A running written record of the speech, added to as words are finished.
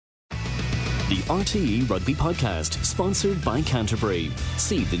The RTE Rugby Podcast, sponsored by Canterbury.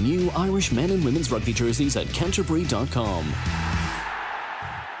 See the new Irish men and women's rugby jerseys at canterbury.com.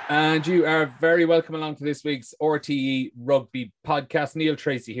 And you are very welcome along to this week's RTE Rugby Podcast. Neil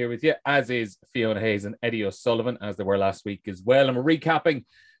Tracy here with you, as is Fiona Hayes and Eddie O'Sullivan, as they were last week as well. And we're recapping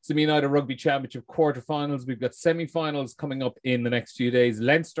some United Rugby Championship quarterfinals. We've got semi-finals coming up in the next few days.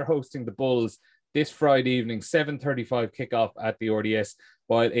 Leinster hosting the Bulls this Friday evening, 7:35 kickoff at the RDS.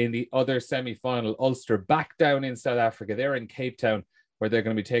 While in the other semi-final, Ulster back down in South Africa. They're in Cape Town, where they're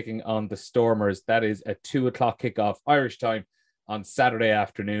going to be taking on the Stormers. That is a 2:00 kickoff Irish time on Saturday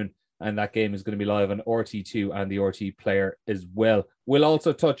afternoon. And that game is going to be live on RT2 and the RT Player as well. We'll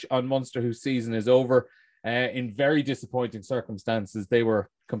also touch on Munster, whose season is over. In very disappointing circumstances, they were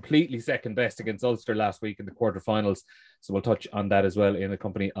completely second best against Ulster last week in the quarterfinals. So we'll touch on that as well in the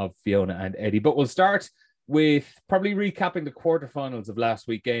company of Fiona and Eddie. But we'll start with probably recapping the quarterfinals of last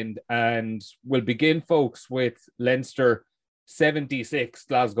weekend. And we'll begin, folks, with Leinster 76,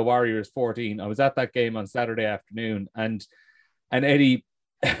 Glasgow Warriors 14. I was at that game on Saturday afternoon. And Eddie,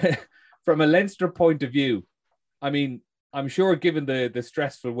 from a Leinster point of view, I mean, I'm sure given the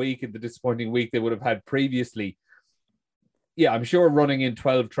stressful week and the disappointing week they would have had previously, yeah, I'm sure running in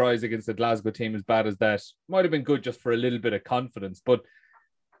 12 tries against a Glasgow team as bad as that might have been good just for a little bit of confidence. But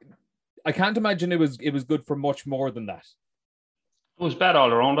I can't imagine it was good for much more than that. It was bad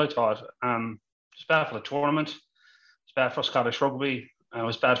all around, I thought. It was bad for the tournament. It was bad for Scottish rugby. It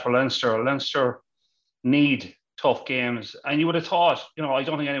was bad for Leinster. Leinster need tough games. And you would have thought, I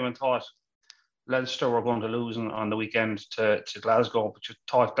don't think anyone thought Leinster were going to lose on the weekend to Glasgow, but you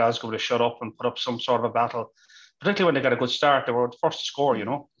thought Glasgow would have shut up and put up some sort of a battle. Particularly when they got a good start, they were the first to score,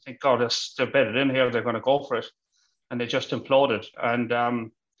 I think, God, they're bedded in here, they're going to go for it. And they just imploded. And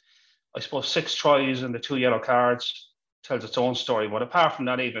I suppose 6 tries and the 2 yellow cards tells its own story. But apart from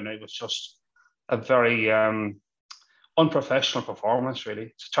that, even, it was just a very unprofessional performance,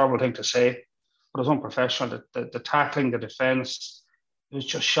 really. It's a terrible thing to say, but it was unprofessional. The tackling, the defence, it was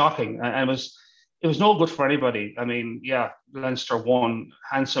just shocking. And it was no good for anybody. I mean, yeah, Leinster won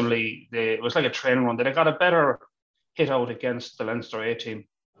handsomely. It was like a training run. They got a better hit out against the Leinster A team.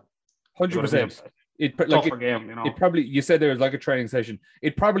 100%. Game, It probably, you said there was like a training session.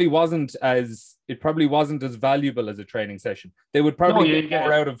 It probably wasn't as valuable as a training session. They would probably get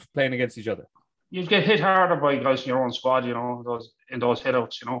more out of playing against each other. You'd get hit harder by guys in your own squad, in those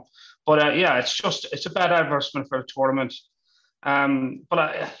hitouts, But yeah, it's a bad advertisement for the tournament.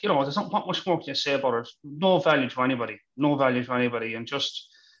 But there's not much more to say about it. No value to anybody, and just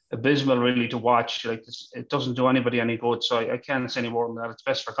abysmal really to watch. Like it doesn't do anybody any good. So I can't say any more than that. It's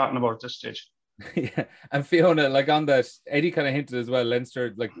best forgotten about at this stage. Yeah, and Fiona, like on that, Eddie kind of hinted as well.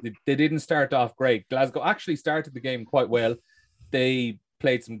 Leinster, like they didn't start off great. Glasgow actually started the game quite well. They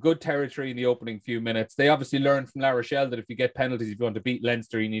played some good territory in the opening few minutes. They obviously learned from La Rochelle that if you get penalties, if you want to beat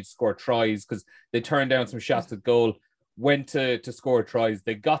Leinster, you need to score tries, because they turned down some shots at goal. Went to score tries.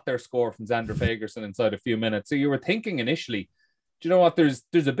 They got their score from Xander Fagerson inside a few minutes. So you were thinking initially, do you know what? There's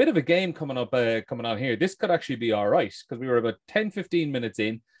a bit of a game coming on here. This could actually be all right, because we were about 10-15 minutes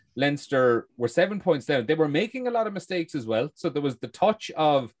in. Leinster were 7 points down. They were making a lot of mistakes as well. So there was the touch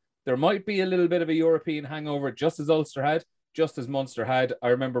of there might be a little bit of a European hangover, just as Ulster had, just as Munster had. I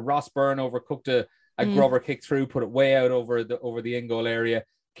remember Ross Byrne overcooked a grubber kick through, put it way out over the in-goal area.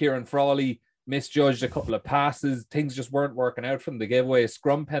 Kieran Frawley misjudged a couple of passes. Things just weren't working out for them. They gave away a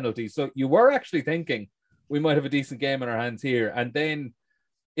scrum penalty. So you were actually thinking we might have a decent game in our hands here. And then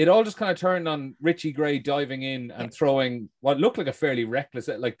it all just kind of turned on Richie Gray diving in and throwing what looked like a fairly reckless,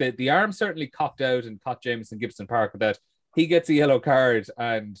 like the arm certainly cocked out and caught Jameson Gibson Park with that. He gets a yellow card,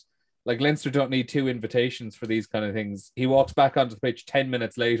 and like Leinster don't need 2 invitations for these kind of things. He walks back onto the pitch 10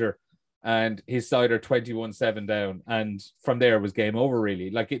 minutes later and his side are 21-7 down. And from there it was game over,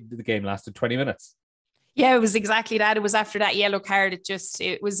 really. Like the game lasted 20 minutes. Yeah, it was exactly that. It was after that yellow card.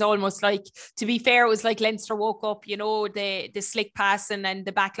 It was almost like, to be fair, it was like Leinster woke up, the slick passing and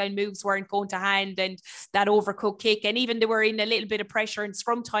the backline moves weren't going to hand, and that overcooked kick. And even they were in a little bit of pressure in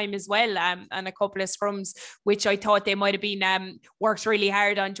scrum time as well, and a couple of scrums, which I thought they might have been worked really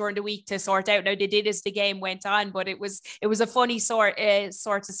hard on during the week to sort out. Now they did as the game went on, but it was a funny sort of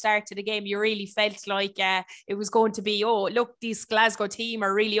start to the game. You really felt like it was going to be, oh, look, this Glasgow team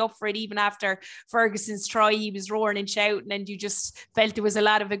are really up for it, even after Ferguson's Lenson's try, he was roaring and shouting, and you just felt there was a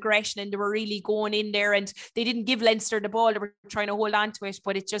lot of aggression, and they were really going in there, and they didn't give Leinster the ball. They were trying to hold on to it,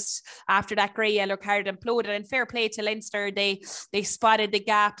 but it just, after that grey yellow card, imploded. And fair play to Leinster, they spotted the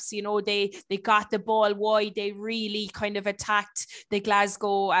gaps, you know, they got the ball wide, they really kind of attacked the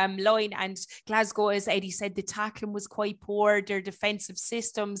Glasgow line. And Glasgow, as Eddie said, the tackling was quite poor. Their defensive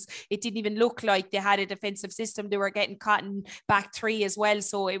systems, it didn't even look like they had a defensive system. They were getting caught in back three as well.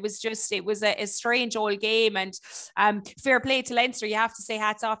 So it was a strange old game. And fair play to Leinster, you have to say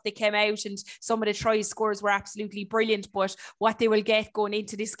hats off. They came out, and some of the try scores were absolutely brilliant. But what they will get going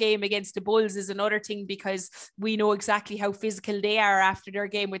into this game against the Bulls is another thing, because we know exactly how physical they are after their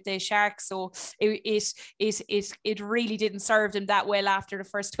game with the Sharks. So it really didn't serve them that well after the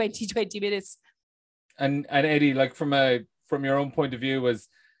first 20 minutes. And Eddie, like from your own point of view, as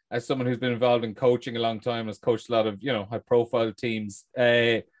someone who's been involved in coaching a long time, has coached a lot of, you know, high profile teams,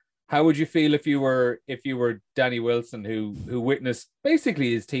 how would you feel if you were Danny Wilson, who witnessed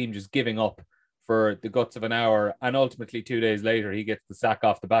basically his team just giving up for the guts of an hour, and ultimately 2 days later he gets the sack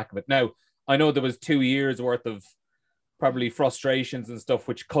off the back of it? Now, I know there was 2 years worth of probably frustrations and stuff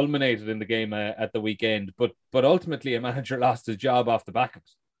which culminated in the game at the weekend, but ultimately a manager lost his job off the back of it.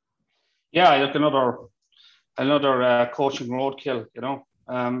 Yeah, look, another coaching roadkill, you know.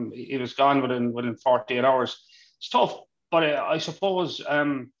 He was gone within 48 hours. It's tough, but I suppose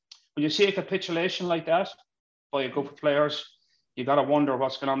when you see a capitulation like that by a group of players, you got to wonder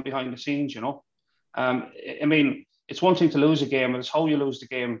what's going on behind the scenes, you know. I mean, it's one thing to lose a game, but it's how you lose the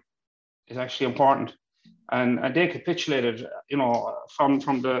game is actually important. And they capitulated, you know,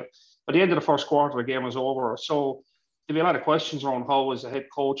 by the end of the first quarter, the game was over. So there'd be a lot of questions around how, as a head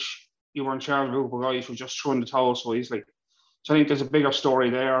coach, you were in charge of a group of guys who just threw in the towel so easily. So I think there's a bigger story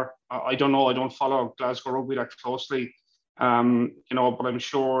there. I don't know. I don't follow Glasgow rugby that closely, you know, but I'm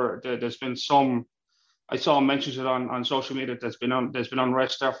sure that there's been some. I saw mentions it on social media. There's been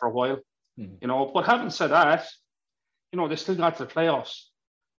unrest there for a while, you know. But having said that, you know, they still got to the playoffs.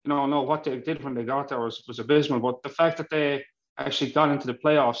 You know, no, what they did when they got there was abysmal. But the fact that they actually got into the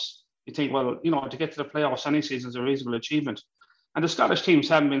playoffs, you think, well, you know, to get to the playoffs any season is a reasonable achievement. And the Scottish teams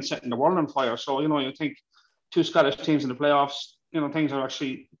haven't been setting the world on fire. So, you know, you think 2 Scottish teams in the playoffs, you know, things are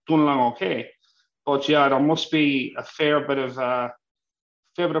actually going along okay. But yeah, there must be a fair bit of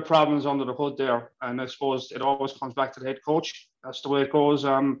problems under the hood there. And I suppose it always comes back to the head coach. That's the way it goes.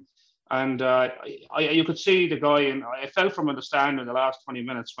 You could see the guy, and I felt from the stand in the last 20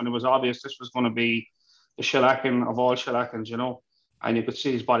 minutes when it was obvious this was going to be the shellacking of all shellackings, you know, and you could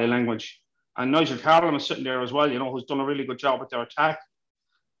see his body language. And Nigel Carlin was sitting there as well, you know, who's done a really good job with their attack.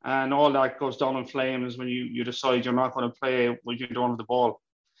 And all that goes down in flames when you decide you're not going to play when you don't have the ball.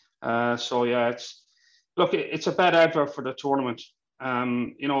 So, yeah, it's a bad advert for the tournament.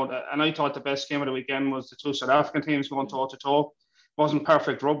 You know, and I thought the best game of the weekend was the 2 South African teams going toe-to-toe. It wasn't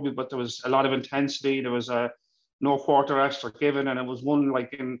perfect rugby, but there was a lot of intensity. There was no quarter extra given, and it was won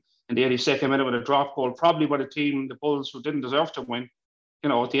like in the 82nd minute with a drop goal, probably by the team, the Bulls, who didn't deserve to win. You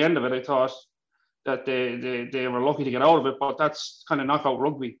know, at the end of it, I thought that they were lucky to get out of it, but that's kind of knockout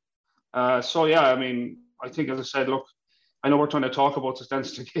rugby. So, yeah, I mean, I think, as I said, look, I know we're trying to talk about the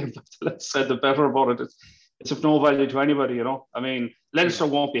Leinster game, but the less said, the better about it. It's of no value to anybody, you know. I mean, Leinster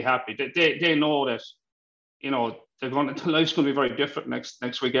won't be happy. They know that, you know, life's going to be very different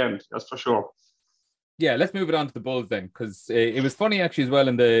next weekend, that's for sure. Yeah, let's move it on to the Bulls then, because it was funny actually as well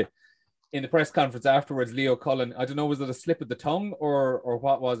in the press conference afterwards. Leo Cullen, I don't know, was it a slip of the tongue or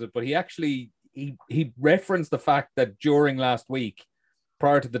what was it? But he actually he referenced the fact that during last week,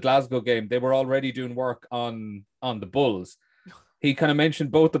 prior to the Glasgow game, they were already doing work on the Bulls. He kind of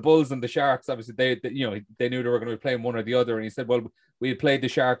mentioned both the Bulls and the Sharks. Obviously, they knew they were going to be playing one or the other, and he said, "Well, we had played the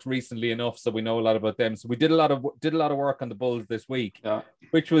Sharks recently enough, so we know a lot about them. So we did a lot of work on the Bulls this week,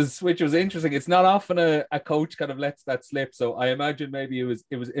 which was interesting. It's not often a coach kind of lets that slip. So I imagine maybe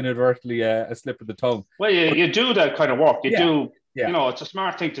it was inadvertently a slip of the tongue. Well, you do that kind of work. You do. Yeah. You know, it's a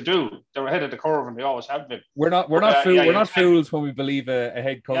smart thing to do. They're ahead of the curve, and they always have been. We're not fools when we believe a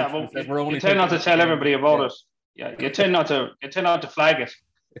head coach. Yeah, well, you tend not to tell everybody about it. Yeah, you tend not to flag it.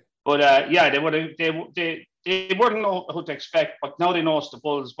 But they wouldn't know who to expect. But now they know it's the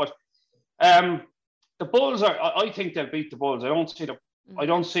Bulls. But the Bulls I think they'll beat the Bulls. I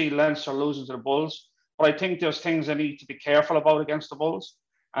don't see Leinster losing to the Bulls. But I think there's things they need to be careful about against the Bulls.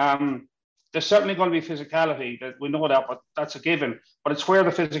 There's certainly going to be physicality. That we know that, but that's a given. But it's where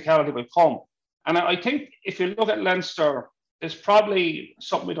the physicality will come. And I think if you look at Leinster, there's probably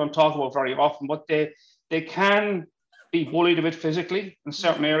something we don't talk about very often, but they can be bullied a bit physically in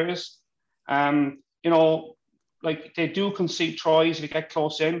certain areas. You know, like they do concede tries if you get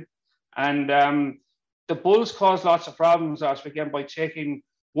close in. And the Bulls caused lots of problems last weekend by taking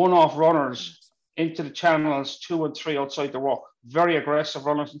one-off runners into the channels 2 and 3 outside the ruck. Very aggressive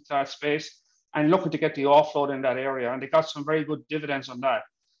runners into that space and looking to get the offload in that area. And they got some very good dividends on that.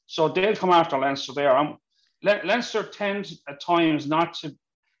 So they'll come after Leinster there. Leinster tend at times not to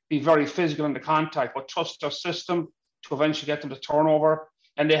be very physical in the contact, but trust their system to eventually get them to turnover.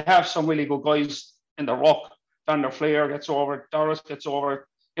 And they have some really good guys in the ruck. Van der Fleer gets over, Doris gets over.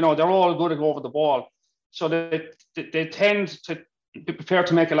 You know, they're all good to go over the ball. So they tend to be prepared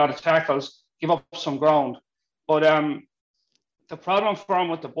to make a lot of tackles, give up some ground. But the problem for them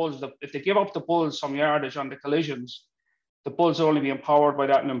with the Bulls, if they give up the Bulls some yardage on the collisions, the Bulls will only be empowered by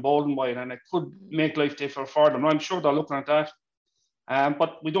that and emboldened by it, and it could make life difficult for them. I'm sure they're looking at that.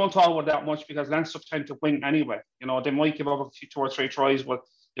 But we don't talk about that much because Leinster tend to win anyway. You know, they might give up a few 2 or 3 tries, but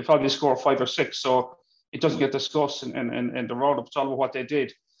they probably score 5 or 6. So it doesn't get discussed in the road-up. It's all about what they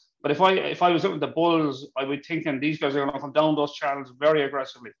did. But if I was looking at the Bulls, I would think these guys are going to come down those channels very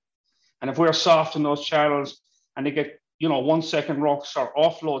aggressively. And if we're soft in those channels and they get, 1 second rocks or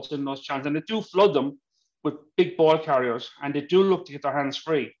offloads in those channels, and they do flood them with big ball carriers, and they do look to get their hands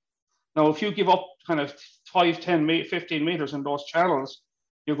free. Now, if you give up kind of 5, 10, 15 meters in those channels,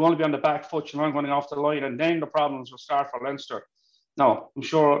 you're going to be on the back foot, you're not going off the line, and then the problems will start for Leinster. Now, I'm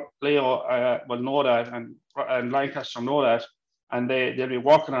sure Leo will know that, and Lancaster know that, and they'll be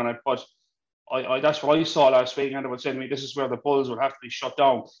working on it. But I that's what I saw last week, and they would say to me, this is where the Bulls would have to be shut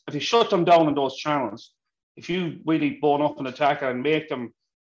down. If you shut them down in those channels, if you really bone up an attacker and make them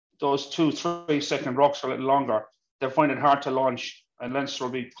those 2-3 second rocks for a little longer, they'll find it hard to launch, and Leinster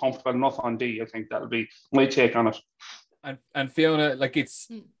will be comfortable enough on D. I think that'll be my take on it. And Fiona, like, it's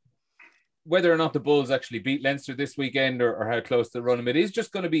whether or not the Bulls actually beat Leinster this weekend or how close they run them, it is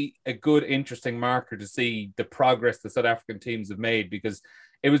just going to be a good, interesting marker to see the progress the South African teams have made, because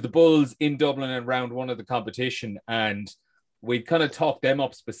it was the Bulls in Dublin in round 1 of the competition, and we kind of talked them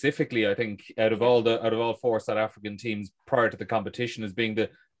up specifically, I think, out of all 4 South African teams prior to the competition as being the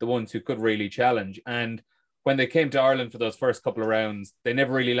ones who could really challenge. And when they came to Ireland for those first couple of rounds, they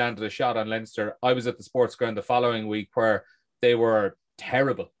never really landed a shot on Leinster. I was at the Sports Ground the following week where they were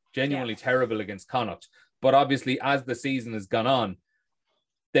terrible, genuinely terrible against Connacht. But obviously, as the season has gone on,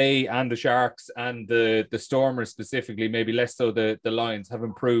 they and the Sharks and the Stormers specifically, maybe less so the Lions, have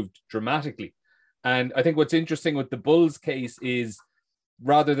improved dramatically. And I think what's interesting with the Bulls case is,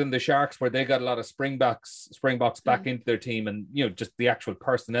 rather than the Sharks, where they got a lot of Springboks back into their team, and just the actual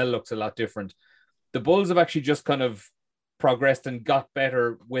personnel looks a lot different, the Bulls have actually just kind of progressed and got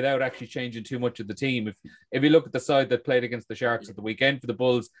better without actually changing too much of the team. If you look at the side that played against the Sharks at the weekend for the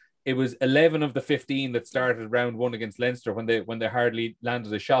Bulls, it was 11 of the 15 that started round 1 against Leinster when they hardly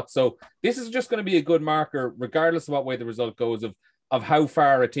landed a shot. So this is just going to be a good marker, regardless of what way the result goes, of how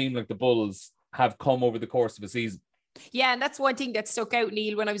far a team like the Bulls have come over the course of a season. Yeah, and that's one thing that stuck out,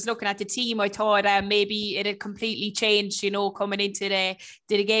 Neil. When I was looking at the team, I thought maybe it had completely changed, coming into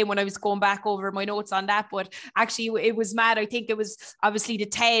the game when I was going back over my notes on that. But actually, it was mad. I think it was obviously the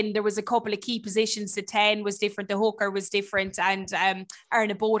 10. There was a couple of key positions. The 10 was different. The hooker was different. And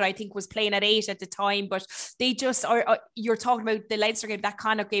Arna Boda, I think, was playing at 8 at the time. But they just are, you're talking about the Leinster game, that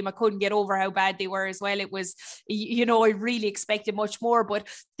Connacht game. I couldn't get over how bad they were as well. It was, I really expected much more. But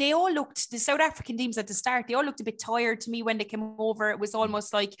they all looked, the South African teams at the start, they all looked a bit tired to me when they came over. It was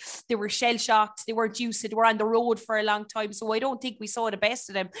almost like they were shell-shocked, they weren't used to, they were on the road for a long time, so I don't think we saw the best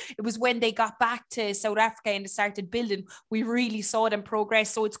of them. It was when they got back to South Africa and they started building, we really saw them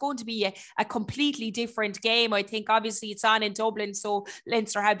progress. So it's going to be a completely different game. I think obviously it's on in Dublin, so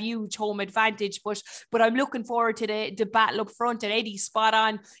Leinster have huge home advantage, but I'm looking forward to the battle up front. And Eddie's spot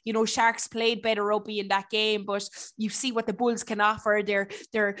on, Sharks played better rugby in that game, but you see what the Bulls can offer.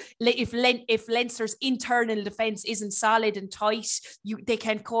 If Leinster's internal defence isn't solid and tight, they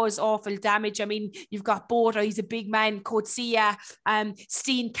can cause awful damage. I mean, you've got Boda, he's a big man, Coetzee,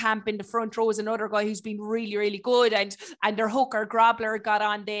 Steenkamp in the front row is another guy who's been really, really good, and their hooker Grobler got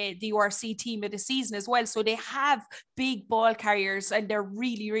on the URC team of the season as well. So they have big ball carriers and they're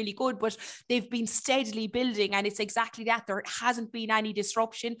really, really good, but they've been steadily building, and it's exactly that. There hasn't been any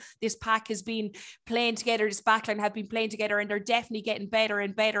disruption. This pack has been playing together, this backline have been playing together, and they're definitely getting better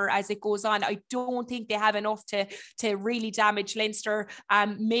and better as it goes on. I don't think they have enough to really damage Leinster.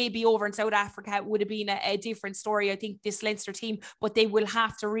 Maybe over in South Africa it would have been a different story, I think, this Leinster team, but they will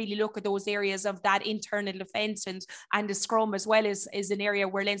have to really look at those areas of that internal defence, and the scrum as well is an area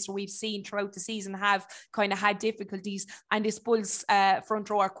where Leinster, we've seen throughout the season, have kind of had difficulties, and this Bulls front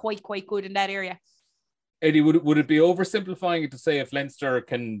row are quite good in that area. Eddie, would it be oversimplifying it to say if Leinster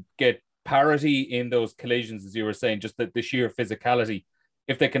can get parity in those collisions, as you were saying, just the sheer physicality,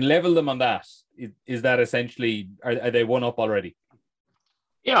 if they can level them on that, is that essentially, are they one up already?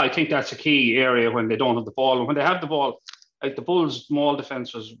 Yeah, I think that's a key area when they don't have the ball. And when they have the ball, like the Bulls' maul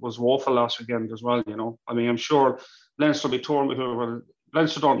defence was woeful last weekend as well, you know. I mean, I'm sure Leinster will be torn with whoever.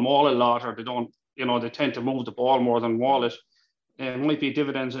 Leinster don't maul a lot, or they don't, you know, they tend to move the ball more than maul it. It might be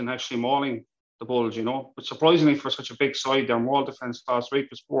dividends in actually mauling the Bulls, you know. But surprisingly, for such a big side, their maul defence last week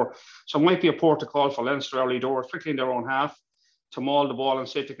was poor. So it might be a port to call for Leinster early doors, particularly in their own half, to maul the ball and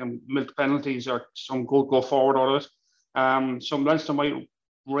see if they can milk penalties or some good go forward out of it. Some Leinster might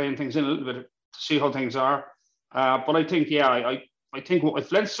rein things in a little bit to see how things are. But I think, yeah, I think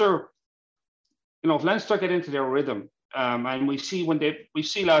if Leinster, you know, if Leinster get into their rhythm, and we see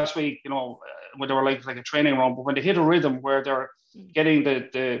last week, you know, when they were like a training run, but when they hit a rhythm where they're getting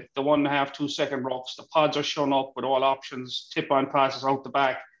the 1.5, 2 second rocks, the pods are shown up with all options, tip on passes out the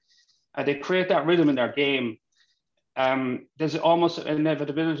back, they create that rhythm in their game. There's almost an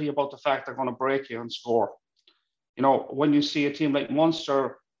inevitability about the fact they're going to break you and score. You know, when you see a team like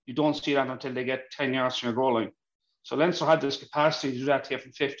Munster, you don't see that until they get 10 yards from your goal line. So Leinster had this capacity to do that here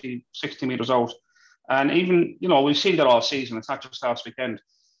from 50, 60 metres out. And even, you know, we've seen that all season. It's not just last weekend.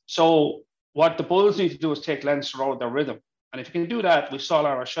 So what the Bulls need to do is take Leinster out of their rhythm. And if you can do that, we saw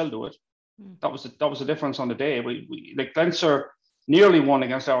La Rochelle do it. That was the difference on the day. We like Leinster nearly won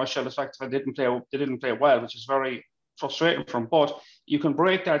against La Rochelle. The fact that they didn't play well, which is very frustrating for them. But you can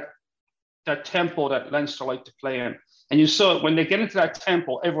break that tempo that Leinster like to play in. And you saw when they get into that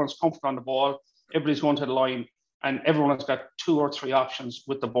tempo, everyone's comfortable on the ball, everybody's going to the line, and everyone has got 2 or 3 options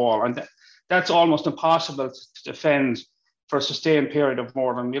with the ball. And that's almost impossible to defend for a sustained period of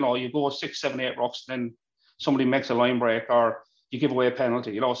more than, you know, you go 6, 7, 8 rocks, and then somebody makes a line break or you give away a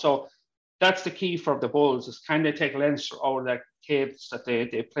penalty, you know. So that's the key for the Bulls, is can they take Leinster out of that cadence that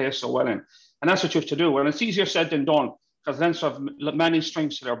they play so well in. And that's what you have to do. And it's easier said than done, because Leinster have many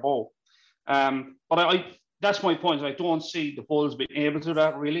strings to their bow. But that's my point. I don't see the Bulls being able to do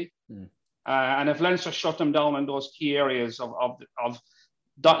that, really. And if Leinster shut them down in those key areas of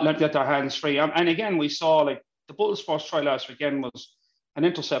let get their hands free. And again, we saw like the Bulls' first try last weekend was an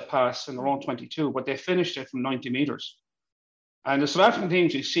intercept pass in their own 22, but they finished it from 90 metres. And the South African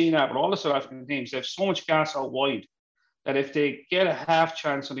teams, you've seen that, but all the South African teams, they have so much gas out wide that if they get a half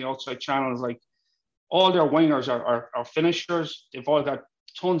chance on the outside channels, like all their wingers are finishers, they've all got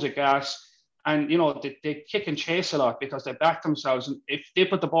tons of gas. And, you know, they kick and chase a lot because they back themselves. And if they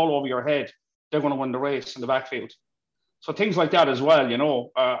put the ball over your head, they're going to win the race in the backfield. So things like that as well, you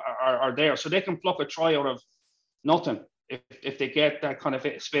know, are there. So they can pluck a try out of nothing if they get that kind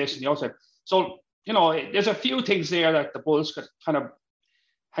of space in the outside. So, you know, there's a few things there that the Bulls could kind of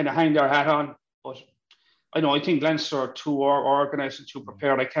hang their hat on. But I think Leinster are too organised and too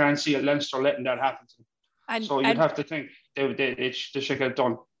prepared. I can't see Leinster letting that happen to them. So you'd have to think they should get it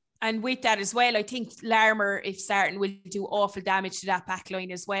done. And with that as well, I think Larmour, if starting, will do awful damage to that back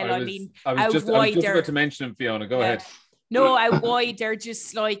line as well. I was just about to mention him, Fiona. Go ahead. No, out wide, they're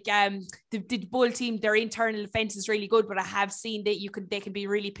just like the Bull team, their internal defence is really good, but I have seen that they can be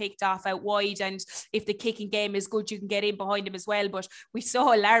really picked off out wide, and if the kicking game is good, you can get in behind him as well. But we saw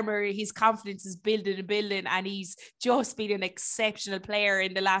Larmour, his confidence is building, and he's just been an exceptional player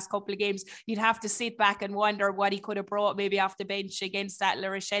in the last couple of games. You'd have to sit back and wonder what he could have brought maybe off the bench against that La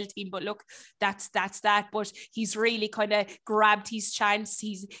Rochelle team. But look, that's that. But he's really kind of grabbed his chance.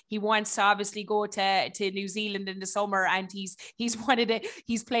 He wants to obviously go to New Zealand in the summer, and he's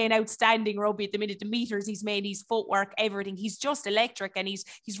playing outstanding rugby at the minute. The meters he's made, his footwork, everything. He's just electric, and he's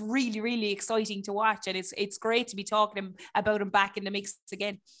really, really exciting to watch. And it's great to be talking about him back in the mix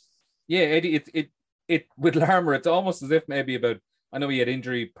again. Yeah, Eddie, it with Larmour, it's almost as if maybe I know he had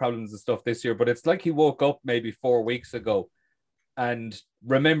injury problems and stuff this year, but it's like he woke up maybe 4 weeks ago and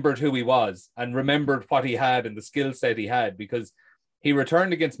remembered who he was and remembered what he had and the skill set he had, because he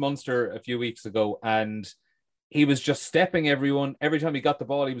returned against Munster a few weeks ago and he was just stepping everyone. Every time he got the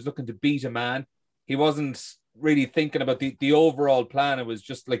ball, he was looking to beat a man. He wasn't really thinking about the overall plan. It was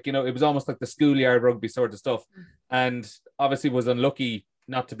just like, you know, it was almost like the schoolyard rugby sort of stuff. And obviously was unlucky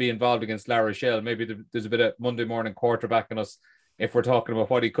not to be involved against La Rochelle. Maybe there's a bit of Monday morning quarterbacking us if we're talking about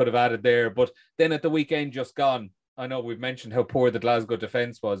what he could have added there. But then at the weekend just gone, I know we've mentioned how poor the Glasgow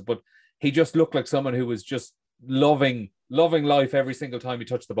defence was, but he just looked like someone who was just loving life every single time he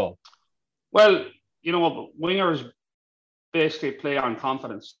touched the ball. Well, you know, wingers basically play on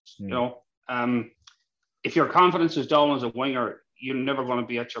confidence. You know, if your confidence is down as a winger, you're never going to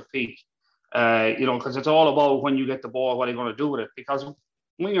be at your peak. You know, because it's all about when you get the ball, what are you going to do with it? Because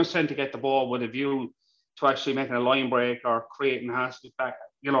wingers tend to get the ball with a view to actually making a line break or creating back,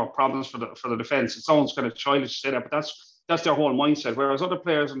 you know, problems for the defense. It sounds kind of childish to say that, but that's their whole mindset. Whereas other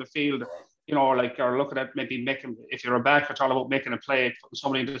players in the field, you know, like are looking at maybe making, if you're a back, you're talking about making a play, putting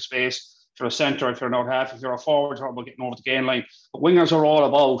somebody into space. If you're a centre, if you're an out half, if you're a forward, you're about getting over the gain line. But wingers are all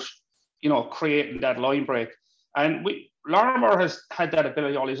about, you know, creating that line break. And Lorimer has had that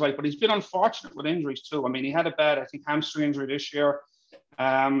ability all his life, but he's been unfortunate with injuries too. I mean, he had a bad, I think, hamstring injury this year.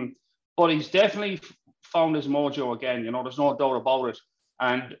 But he's definitely found his mojo again, you know, there's no doubt about it.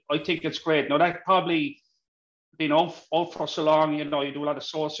 And I think it's great. Now, that probably been out for so long, you know, you do a lot of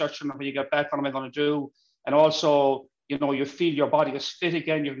soul searching when you get back, what am I going to do? And also, you know, you feel your body is fit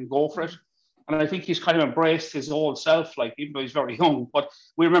again, you can go for it. And I think he's kind of embraced his old self, like, even though he's very young. But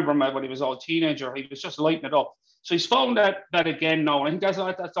we remember him when he was a teenager, he was just lighting it up. So he's found that again now. And I think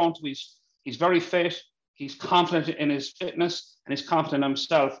that's down to he's very fit, he's confident in his fitness, and he's confident in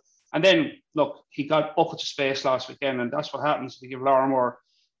himself. And then, look, he got buckets of space last weekend, and that's what happens if you give Lorimer.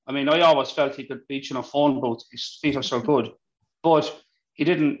 I mean, I always felt he could beat you in a phone booth. His feet are so good. But he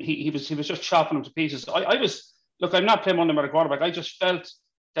didn't, he was just chopping them to pieces. Look, I'm not playing on him at a quarterback. I just felt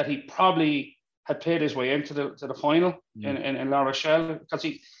that he probably had played his way into the final in La Rochelle, because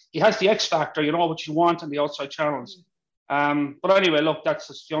he has the X factor, you know, what you want in the outside channels. But anyway, look, that's,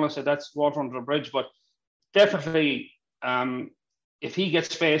 as Fiona said, that's water under the bridge. But definitely, if he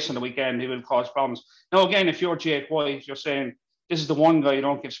gets space on the weekend, he will cause problems. Now, again, if you're Jake White, you're saying this is the one guy you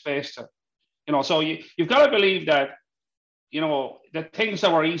don't give space to. You know, so you've got to believe that, you know, the things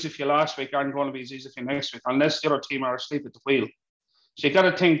that were easy for you last week aren't going to be as easy for you next week, unless the other team are asleep at the wheel. So you've got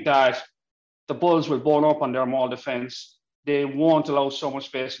to think that the Bulls will bone up on their maul defence. They won't allow so much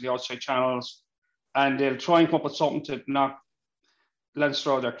space in the outside channels, and they'll try and come up with something to knock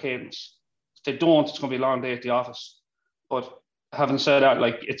Leinster out of their cadence. If they don't, it's going to be a long day at the office. But having said that,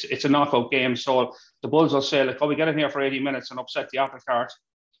 like, it's a knockout game, so the Bulls will say, like, oh, we get in here for 80 minutes and upset the apple cart.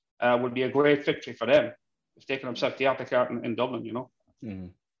 Would be a great victory for them if they can upset the apple cart in Dublin, you know. Mm-hmm.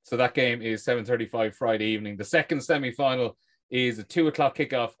 So that game is 7:35 Friday evening. The second semi-final is a 2:00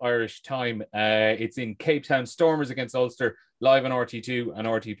 kickoff Irish time. It's in Cape Town. Stormers against Ulster, live on RT2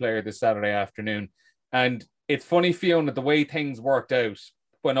 and RT Player this Saturday afternoon. And it's funny, Fiona, the way things worked out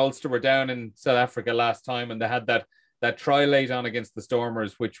when Ulster were down in South Africa last time, and they had that try late on against the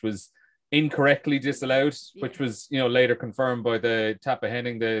Stormers, which was incorrectly disallowed, which was, you know, later confirmed by the Tappa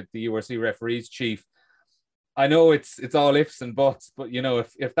Henning, the URC referees chief. I know it's all ifs and buts, but, you know,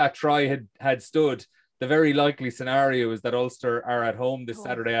 if that try had stood, the very likely scenario is that Ulster are at home this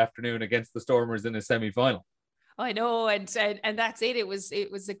Saturday afternoon against the Stormers in a semi-final. I know, and that's it. It was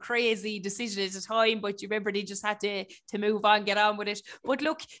a crazy decision at the time, but you remember they just had to move on, get on with it. But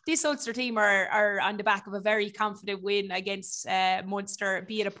look, this Ulster team are on the back of a very confident win against Munster,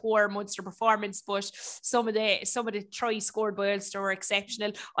 be it a poor Munster performance, but some of the tries scored by Ulster were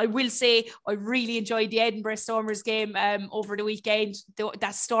exceptional. I will say I really enjoyed the Edinburgh Stormers game over the weekend.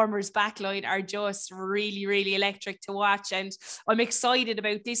 That Stormers backline are just really, really electric to watch, and I'm excited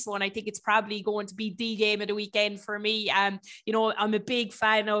about this one. I think it's probably going to be the game of the weekend for me. You know, I'm a big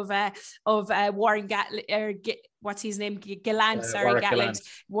fan of Warren what's his name?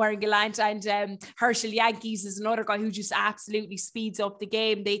 Warren Gallant, and Herschel Yankees is another guy who just absolutely speeds up the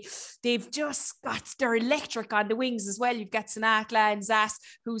game. They've just got, they're electric on the wings as well. You've got Sanakla and Zas,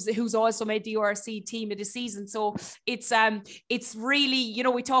 who's also made the URC team of the season. So it's really, you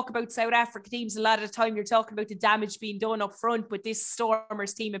know, we talk about South Africa teams a lot of the time. You're talking about the damage being done up front, but this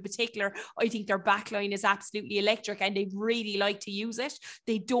Stormers team in particular, I think their backline is absolutely electric, and they really like to use it.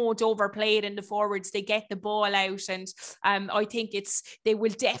 They don't overplay it in the forwards. They get the ball out. And I think they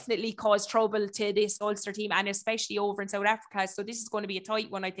will definitely cause trouble to this Ulster team, and especially over in South Africa. So this is going to be a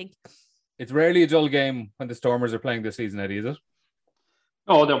tight one, I think. It's rarely a dull game when the Stormers are playing this season, Eddie, is it?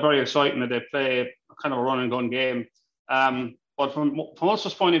 No, they're very exciting. They play kind of a run and gun game. But from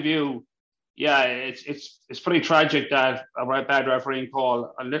Ulster's point of view, yeah, it's pretty tragic that a bad refereeing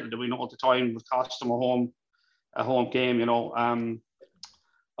call, and little do we know at the time, would cost them a home game. You know,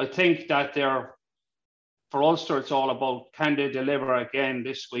 I think that for Ulster, it's all about, can they deliver again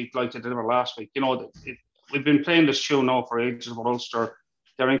this week like they delivered last week? You know, we've been playing this tune now for ages with Ulster.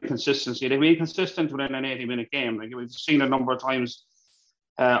 Their inconsistency. They've been consistent within an 80-minute game. Like, we've seen a number of times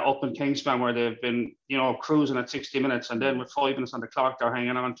up in Kingspan where they've been, you know, cruising at 60 minutes, and then with 5 minutes on the clock, they're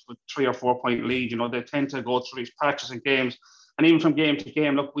hanging on to a 3 or 4 point lead. You know, they tend to go through these patches in games, and even from game to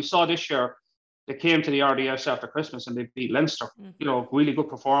game. Look, we saw this year, they came to the RDS after Christmas and they beat Leinster. You know, really good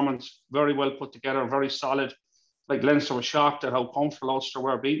performance, very well put together, very solid. Like, Leinster was shocked at how comfortable Ulster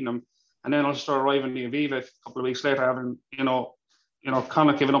were beating them. And then Ulster arriving in the Aviva a couple of weeks later, having, you know,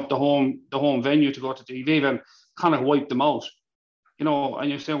 Connacht giving up the home venue to go to the Aviva, and Connacht wiped them out. You know, and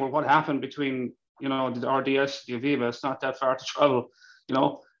you're saying, well, what happened between you know, the RDS, the Aviva, it's not that far to travel, you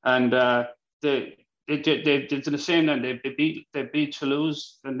know, and they did the same. Then they beat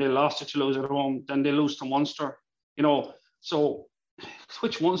Toulouse, then they lost to Toulouse at home, then they lose to Munster, you know. So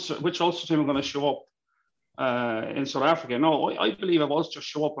which Ulster team are going to show up in South Africa? No, I believe if Ulster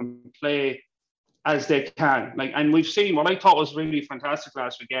show up and play as they can, like, and we've seen what I thought was really fantastic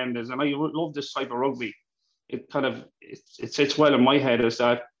last weekend is, and I love this type of rugby. It kind of it sits well in my head, is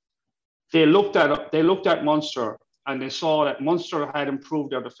that they looked at Munster and they saw that Munster had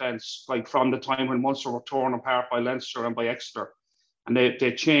improved their defence, like from the time when Munster were torn apart by Leinster and by Exeter, and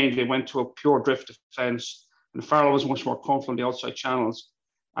they changed. They went to a pure drift defence, and Farrell was much more comfortable in the outside channels,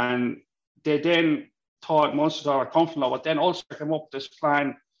 and they then thought Munster were comfortable, but then Ulster came up with this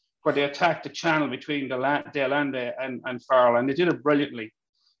plan where they attacked the channel between De Allende and Farrell, and they did it brilliantly.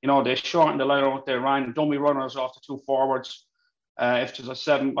 You know, they shortened the line out, they ran dummy runners off the two forwards. If there's a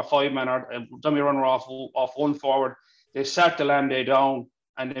 5-man or a dummy runner off one forward, they sat De Allende down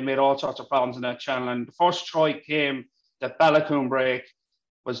and they made all sorts of problems in that channel. And the first try came, the Balakoon break,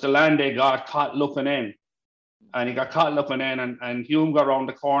 was De Allende got caught looking in. And he got caught looking in, and Hume got around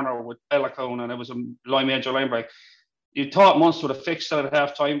the corner with Balakoon, and it was a major line break. You thought Munster would have fixed it at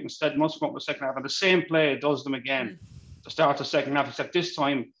half time. Instead, Munster went with the second half. And the same play does them again to start the second half, except this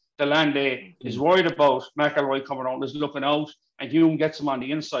time, De Allende is worried about McElroy coming around, is looking out, and Hume gets him on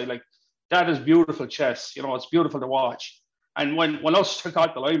the inside. Like, that is beautiful chess. You know, it's beautiful to watch. And when Ulster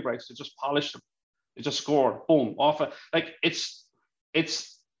got the line breaks, they just polished them. They just scored. Boom. Off it. Like, it's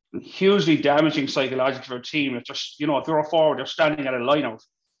hugely damaging psychologically for a team. It's just, you know, if you're a forward, you're standing at a line out.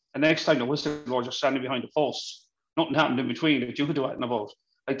 The next time the whistle goes, you're standing behind the posts. Nothing happened in between that you could do anything about.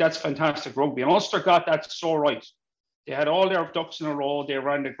 Like, that's fantastic rugby. And Ulster got that so right. They had all their ducks in a row. They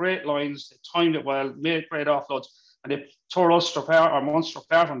ran the great lines. They timed it well, made great offloads, and they tore Ulster apart, or Munster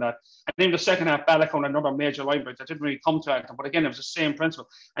apart from that. And in the second half, Balakoon had another major line break that didn't really come to anything. But again, it was the same principle.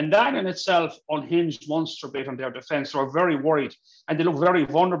 And that in itself unhinged Munster a bit on their defence. They were very worried. And they looked very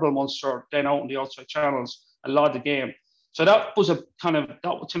vulnerable, Munster, then out in the outside channels a lot of the game. So that was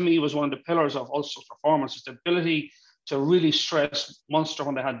that to me was one of the pillars of Ulster's performance, is the ability to really stress Munster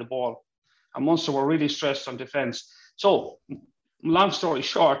when they had the ball. And Munster were really stressed on defence. So, long story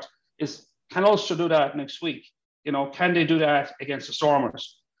short, is can Ulster do that next week? You know, can they do that against the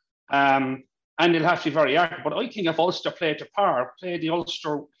Stormers? And they'll have to be very accurate. But I think if Ulster play to par, play the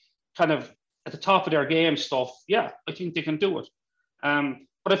Ulster kind of at the top of their game stuff, yeah, I think they can do it.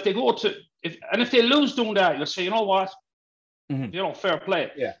 But if they go to, if they lose doing that, you'll say, you know what? You know, fair play.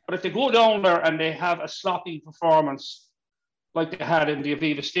 Yeah. But if they go down there and they have a sloppy performance like they had in the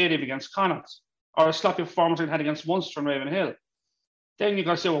Aviva Stadium against Connacht, or a sloppy performance they had against Munster and Ravenhill, then you're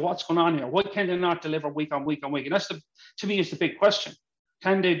going to say, well, what's going on here? Why can they not deliver week on week on week? And that's to me, is the big question.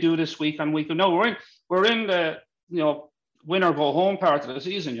 Can they do this week on week? No, we're in the, you know, win or go home part of the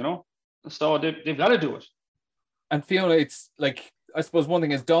season, you know, so they've got to do it. And Fiona, it's like, I suppose one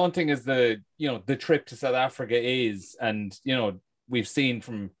thing as daunting as the trip to South Africa is, and, you know, we've seen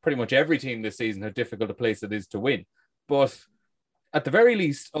from pretty much every team this season how difficult a place it is to win. But at the very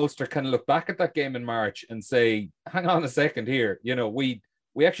least, Ulster can look back at that game in March and say, hang on a second here, you know, we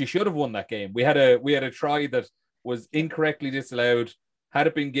actually should have won that game. We had a try that was incorrectly disallowed. Had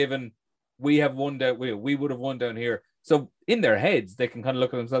it been given, we have won down. We would have won down here. So in their heads, they can kind of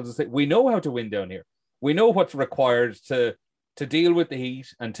look at themselves and say, we know how to win down here. We know what's required to deal with the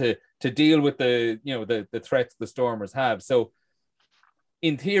heat and to deal with the threats the Stormers have. So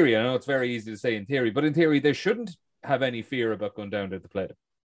in theory, I know it's very easy to say in theory, but in theory, they shouldn't have any fear about going down to the play.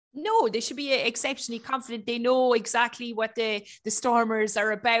 No, they should be exceptionally confident. They know exactly what the Stormers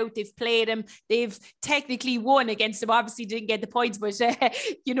are about. They've played them. They've technically won against them. Obviously didn't get the points, but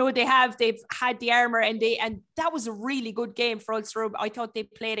you know, they've had the armour, and that was a really good game for Ulster. I thought they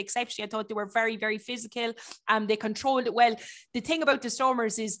played exceptionally. I thought they were very, very physical. They controlled it well. The thing about the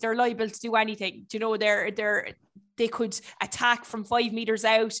Stormers is they're liable to do anything. You know, they could attack from 5 meters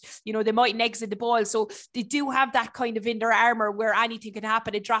out. You know, they mightn't exit the ball. So they do have that kind of in their armour where anything can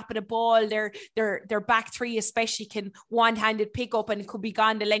happen. A drop of the ball, their back three especially can one-handed pick up and it could be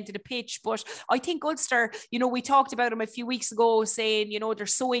gone the length of the pitch. But I think Ulster, you know, we talked about them a few weeks ago saying, you know, they're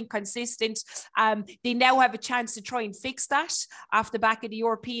so inconsistent. They now have a chance to try and fix that off the back of the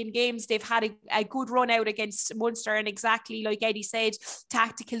European games. They've had a good run out against Munster, and exactly like Eddie said,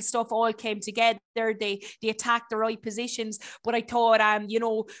 tactical stuff all came together. They attacked the right high positions. But I thought,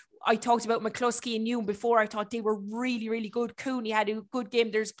 I talked about McCluskey and Hume before. I thought they were really, really good. Cooney had a good game.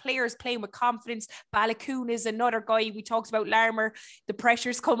 There's players playing with confidence. Balakoon is another guy. We talked about Larmer. The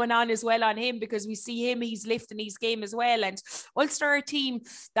pressure's coming on as well on him because we see him. He's lifting his game as well. And Ulster are a team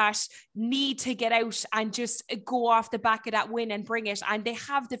that need to get out and just go off the back of that win and bring it. And they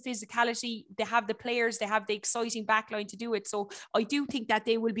have the physicality. They have the players. They have the exciting backline to do it. So I do think that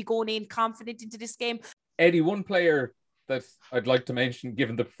they will be going in confident into this game. Eddie, one player that I'd like to mention,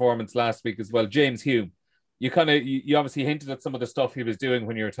 given the performance last week as well, James Hume. You obviously hinted at some of the stuff he was doing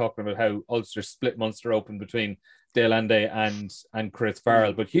when you were talking about how Ulster split Munster open between Dale Anday and Chris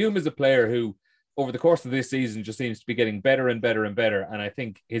Farrell. But Hume is a player who, over the course of this season, just seems to be getting better and better and better. And I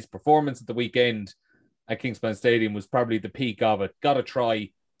think his performance at the weekend at Kingspan Stadium was probably the peak of it. Got a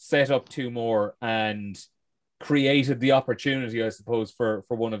try, set up 2 more, and created the opportunity, I suppose, for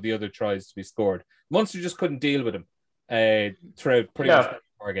one of the other tries to be scored. Munster just couldn't deal with him throughout pretty much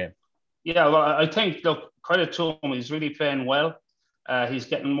the game. Yeah, well, I think, look, credit to him. He's really playing well. He's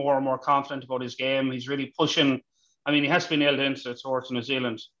getting more and more confident about his game. He's really pushing. I mean, he has been nailed into the tour to New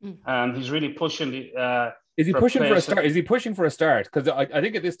Zealand. He's really pushing the. Is he pushing for a start? Is he pushing for a start? Because I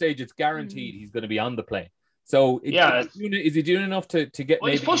think at this stage it's guaranteed he's going to be on the plane. So is he doing enough to get?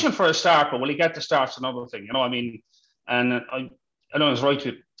 Well, he's pushing for a start, but will he get the start's another thing. I mean, and I know it's right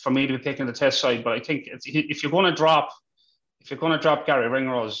for me to be picking the test side, but I think if you're going to drop Gary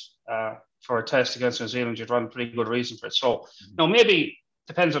Ringrose for a test against New Zealand, you'd run a pretty good reason for it. So now maybe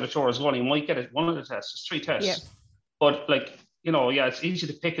depends on the tour as well. He might get it one of the tests. It's 3 tests, but it's easy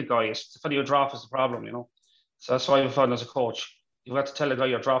to pick a guy. It's the fellow you drop is the problem, So that's why I found as a coach, you have to tell the guy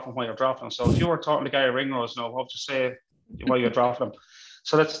you're dropping why you're dropping him. So if you were talking to Gary Ringrose, what to say why you're dropping him?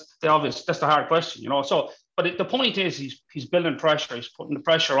 So that's the obvious. That's the hard question, So, but the point is, he's building pressure. He's putting the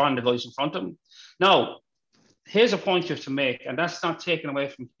pressure on the guys in front of him. Now, here's a point you have to make, and that's not taken away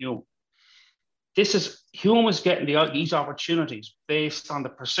from Hume. Hume is getting these opportunities based on the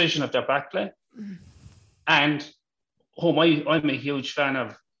precision of their backplay, and whom I'm a huge fan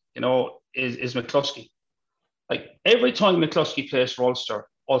of, is McCluskey. Like every time McCluskey plays for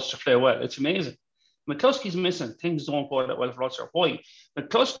Ulster play well. It's amazing. McCluskey's missing. Things don't go that well for Ulster. Why?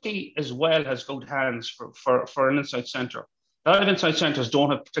 McCluskey as well has good hands for an inside centre. A lot of inside centres don't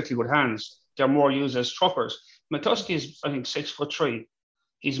have particularly good hands. They're more used as truckers. McCluskey is, I think, 6'3".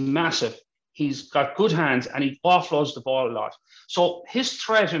 He's massive. He's got good hands and he offloads the ball a lot. So his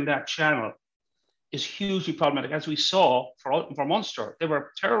threat in that channel is hugely problematic. As we saw for Munster, they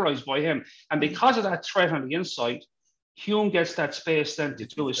were terrorised by him. And because of that threat on the inside, Hume gets that space then to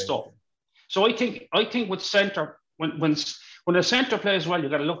do his stuff. So I think with centre, when a centre plays well,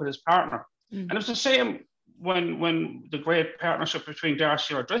 you've got to look at his partner. And it's the same when the great partnership between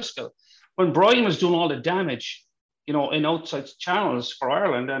Darcy or Driscoll. When Brian was doing all the damage, in outside channels for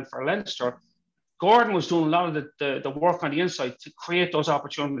Ireland and for Leinster, Gordon was doing a lot of the work on the inside to create those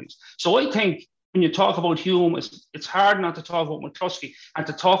opportunities. So I think when you talk about Hume, it's hard not to talk about McCluskey and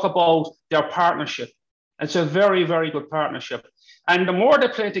to talk about their partnership. It's a very, very good partnership. And the more they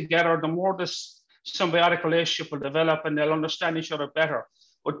play together, the more this symbiotic relationship will develop and they'll understand each other better.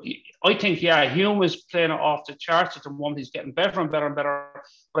 But I think, Hume is playing off the charts at the moment. He's getting better and better and better.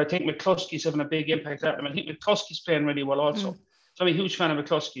 But I think McCluskey's having a big impact at him. I think McCluskey's playing really well also. So I'm a huge fan of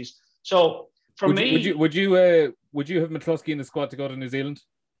McCluskey's. So would you have McCluskey in the squad to go to New Zealand?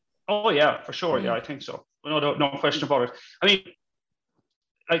 Oh yeah, for sure. Yeah, I think so. No question about it.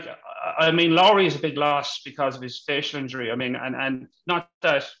 I mean, Lowry is a big loss because of his facial injury. I mean, and not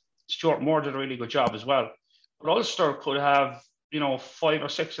that Stuart Moore did a really good job as well. But Ulster could have 5 or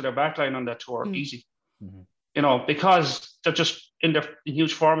 6 of their backline on that tour, easy. Because they're just in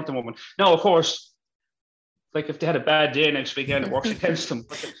huge form at the moment. Now, of course, like if they had a bad day next weekend, it works against them.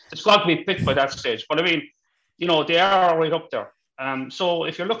 But it's got to be picked by that stage. But I mean, they are right up there. So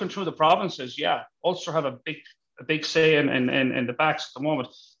if you're looking through the provinces, Ulster have a big say in the backs at the moment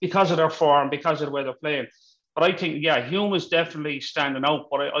because of their form, because of the way they're playing. But I think, Hume is definitely standing out.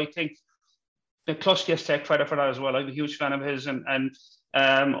 But I think McCluskey has to take credit for that as well. I'm a huge fan of his. And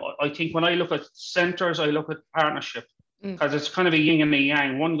I think when I look at centres, I look at partnership because it's kind of a yin and a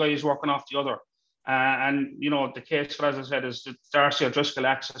yang. One guy is working off the other. The case for, as I said, is the Darcy O'Driscoll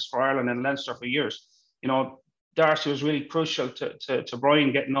access for Ireland and Leinster for years. Darcy was really crucial to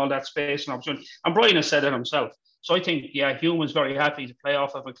Brian getting all that space and opportunity. And Brian has said it himself. So I think, Hume was very happy to play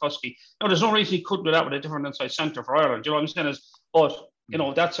off of McCluskey. Now, there's no reason he couldn't do that with a different inside centre for Ireland. Do you know what I'm saying? But,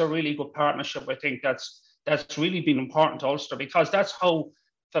 that's a really good partnership. I think that's really been important to Ulster because that's how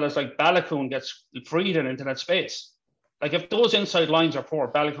fellas like Balakoon gets freed into that space. Like if those inside lines are poor,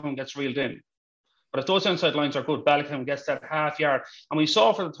 Balakoon gets reeled in. But if those inside lines are good, Ballyclone gets that half yard. And we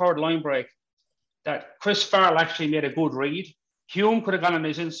saw for the third line break that Chris Farrell actually made a good read. Hume could have gone on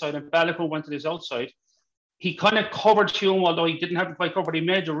his inside and Ballyclone went to his outside. He kind of covered Hume, although he didn't have to quite cover. He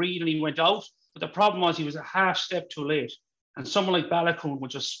made a read and he went out. But the problem was he was a half step too late. And someone like Ballyclone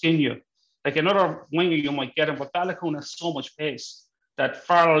would just spin you. Like another winger, you might get him, but Ballyclone has so much pace that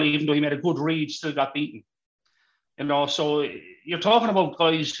Farrell, even though he made a good read, still got beaten. You know, so you're talking about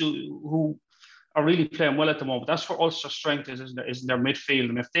guys who are really playing well at the moment. That's where Ulster's strength is in their midfield.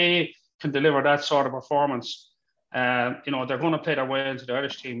 And if they can deliver that sort of performance, you know, they're going to play their way into the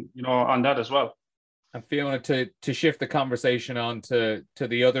Irish team, you know, on that as well. And Fiona, to shift the conversation on to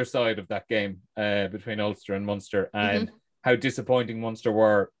the other side of that game between Ulster and Munster, and how disappointing Munster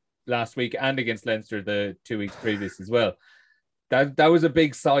were last week and against Leinster the 2 weeks previous as well. That was a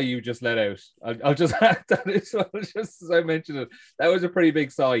big sigh you just let out. I'll just that is just as I mentioned it. That was a pretty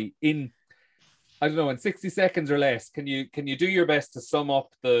big sigh. In, I don't know, in 60 seconds or less, can you do your best to sum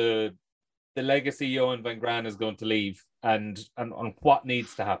up the legacy Johan van Graan is going to leave and on what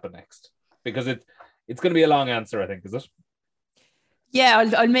needs to happen next? Because it's going to be a long answer, I think, is it?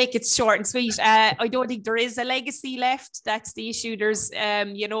 Yeah, I'll make it short and sweet. I don't think there is a legacy left. That's the issue. There's,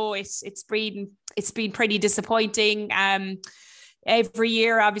 you know, it's been pretty disappointing. Every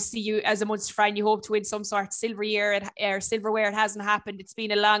year, obviously, you as a Munster fan, you hope to win some sort of silverware. It hasn't happened. It's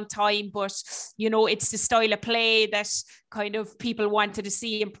been a long time, but you know, it's the style of play that kind of people wanted to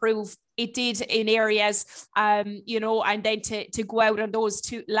see improve. It did in areas, you know, and then to go out on those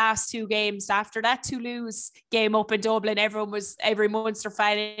last two games after that Toulouse game up in Dublin, every Munster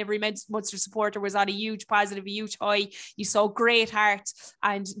fan, every Munster supporter was on a huge positive, a huge high. You saw great heart,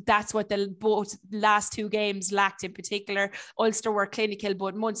 and that's what the both last two games lacked in particular. Ulster were clinical,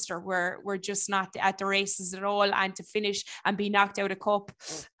 but Munster were just not at the races at all, and to finish and be knocked out of cup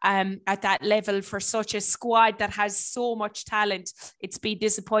at that level for such a squad that has so much talent, it's been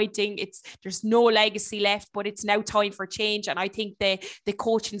disappointing. There's no legacy left, but it's now time for change, and I think the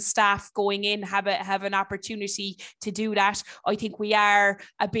coaching staff going in have an opportunity to do that. I think we are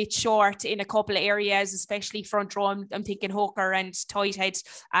a bit short in a couple of areas, especially front row. I'm thinking hooker and tight head.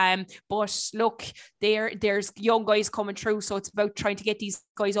 But look, there's young guys coming through, so it's about trying to get these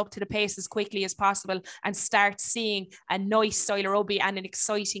guys up to the pace as quickly as possible and start seeing a nice style of rugby and an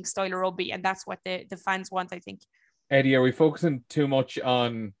exciting style of rugby, and that's what the fans want, I think. Eddie, are we focusing too much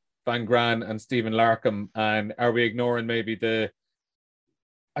on Van Graan and Stephen Larkham, and are we ignoring maybe the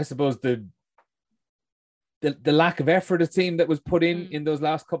lack of effort it seemed that was put in those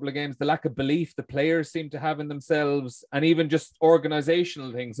last couple of games, the lack of belief the players seem to have in themselves, and even just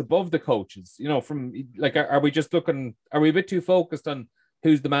organizational things above the coaches? You know, from like, are we a bit too focused on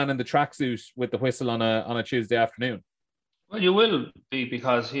who's the man in the tracksuit with the whistle on a Tuesday afternoon? Well, you will be,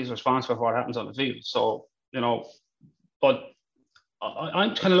 because he's responsible for what happens on the field. So, you know, but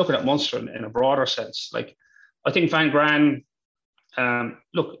I'm kind of looking at Munster in a broader sense. Like, I think Van Graan, Van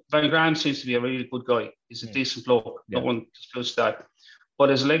Graan seems to be a really good guy. He's a decent bloke. No one disputes that. But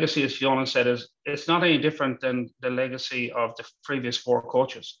his legacy, as Fiona said, it's not any different than the legacy of the previous four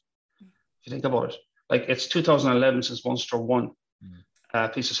coaches. If you think about it, like, it's 2011 since Munster won a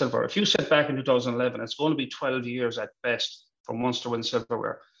piece of silver. If you sit back in 2011, it's going to be 12 years at best for Munster win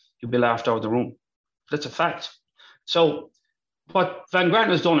silverware. You'll be laughed out of the room. That's a fact. So, what Van Graan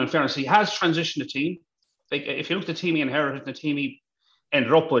has done, in fairness, he has transitioned the team. Like, if you look at the team he inherited, the team he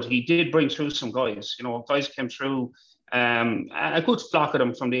ended up with, he did bring through some guys. You know, guys came through, a good flock of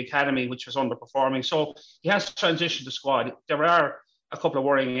them from the academy, which was underperforming. So he has transitioned the squad. There are a couple of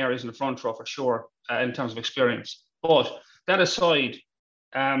worrying areas in the front row for sure, in terms of experience. But that aside,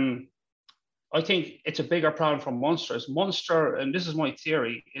 I think it's a bigger problem for Munster. Munster, and this is my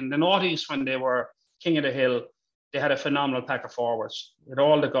theory, in the noughties when they were king of the hill, they had a phenomenal pack of forwards. With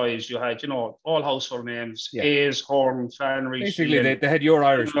all the guys you had, you know, all household names, Hayes, Horn, Flannery. Basically, they had your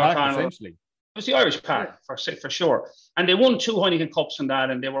Irish pack, essentially. It was the Irish pack, for sure. And they won 2 Heineken Cups in that,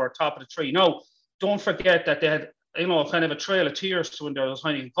 and they were top of the tree. Now, don't forget that they had, you know, kind of a trail of tears to win those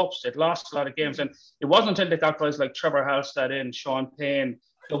Heineken Cups. They'd lost a lot of games. And it wasn't until they got guys like Trevor Halstead in, Sean Payne,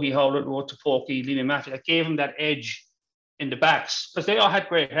 Dougie Howlett, Rota Pokey, Liam Maffey, that gave them that edge in the backs, because they all had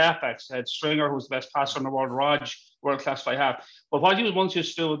great halfbacks. They had Stringer, who was the best passer in the world, Raj, world-class by half. But what you want to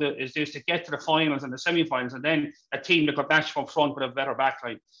do is to get to the finals and the semi-finals, and then a team that could match from front with a better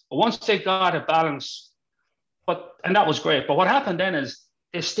backline. But once they got a balance, and that was great. But what happened then is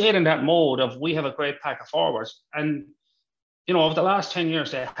they stayed in that mode of, we have a great pack of forwards. And, you know, over the last 10 years,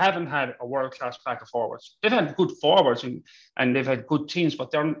 they haven't had a world-class pack of forwards. They've had good forwards and they've had good teams,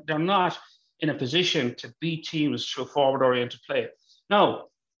 but they're not in a position to beat teams through forward-oriented play. Now,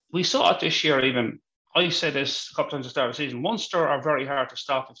 we saw it this year even. I said this a couple times at the start of the season. Munster are very hard to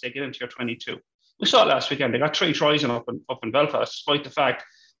stop if they get into your 22. We saw it last weekend. They got 3 tries up in Belfast, despite the fact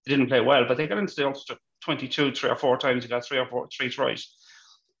they didn't play well. But they got into the Ulster 22 3 or 4 times. They got 3 tries.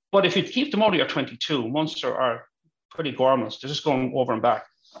 But if you keep them out of your 22, Munster are pretty gormless. They're just going over and back.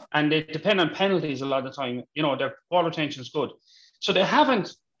 And they depend on penalties a lot of the time. You know, their ball retention is good. So they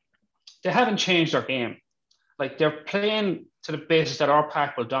haven't changed their game. Like, they're playing to the basis that our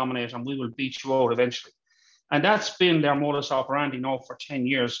pack will dominate and we will beat you out eventually. And that's been their modus operandi now for 10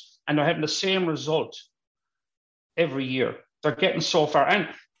 years. And they're having the same result every year. They're getting so far. And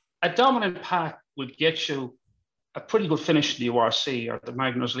a dominant pack would get you a pretty good finish in the URC or the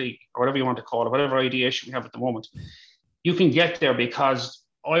Magners League, or whatever you want to call it, whatever ideation we have at the moment. You can get there because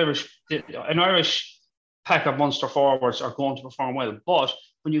an Irish pack of Munster forwards are going to perform well. But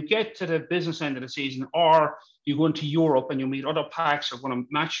when you get to the business end of the season, or you go into Europe and you meet other packs that are going to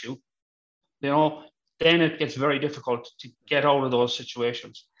match you, then it gets very difficult to get out of those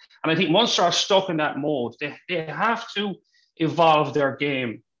situations. And I think Munster are stuck in that mode. They have to evolve their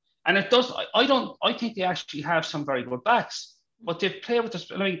game. And it does. I think they actually have some very good backs, but they play with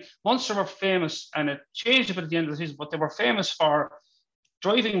this. I mean, Munster were famous, and it changed a bit at the end of the season, but they were famous for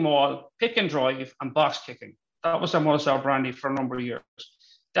driving maul, pick and drive, and box kicking. That was their modus operandi for a number of years.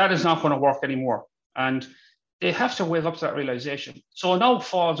 That is not going to work anymore. And they have to wake up to that realization. So it now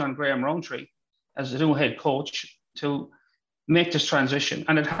falls on Graham Rowntree as the new head coach to make this transition.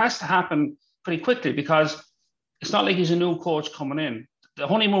 And it has to happen pretty quickly, because it's not like he's a new coach coming in. The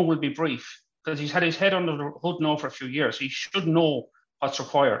honeymoon will be brief, because he's had his head under the hood now for a few years. He should know what's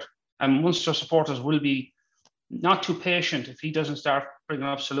required. And Munster supporters will be not too patient if he doesn't start bringing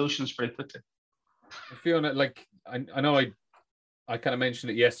up solutions pretty quickly. I feel that, like, I know I kind of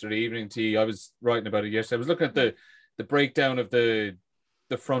mentioned it yesterday evening to you. I was writing about it yesterday. I was looking at the breakdown of the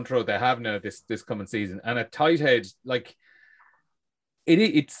front row they have now this coming season, and at tight head, like,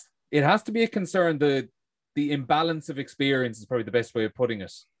 it has to be a concern. The imbalance of experience is probably the best way of putting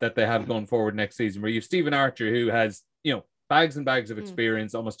it, that they have going forward next season, where you have Stephen Archer, who has, bags and bags of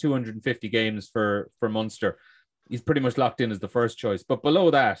experience, almost 250 games for Munster. He's pretty much locked in as the first choice. But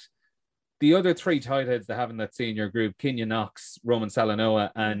below that, the other 3 tight heads they have in that senior group, Cian Knox, Roman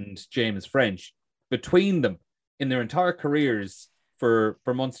Salanoa, and James French, between them in their entire careers for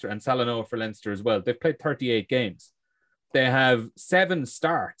Munster, and Salanoa for Leinster as well, they've played 38 games. They have 7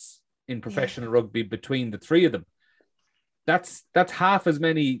 starts in professional rugby between the 3 of them. That's half as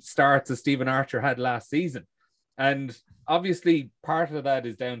many starts as Stephen Archer had last season. And obviously part of that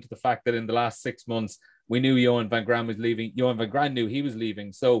is down to the fact that in the last 6 months, we knew Johan van Graan was leaving. Johan van Graan knew he was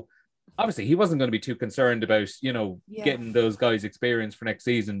leaving. So obviously he wasn't going to be too concerned about, getting those guys experience for next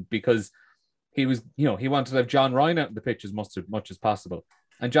season, because he was, he wanted to have John Ryan out in the pitch as much as possible.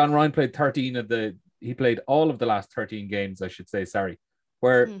 And John Ryan played he played all of the last 13 games, I should say, sorry.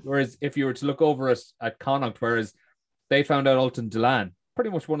 Whereas if you were to look over at Connacht, whereas they found out Ultan Dillane,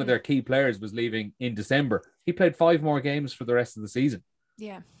 pretty much one of their key players, was leaving in December. He played 5 more games for the rest of the season.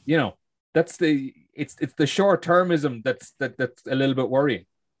 Yeah. That's it's the short-termism that's a little bit worrying.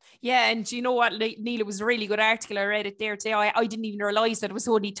 Yeah, and you know what, Neil, it was a really good article. I read it there today. I didn't even realise that it was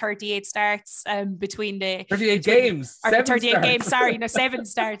only 38 starts between the 38 games. Or 38 starts. Games, sorry, no, 7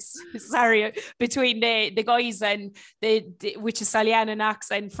 starts. Sorry, between the guys and the which is Salanoa, Knox,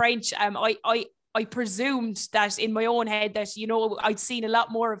 and French. I presumed that in my own head that, I'd seen a lot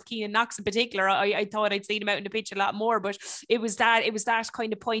more of Cian Knox in particular. I thought I'd seen him out in the pitch a lot more, but it was that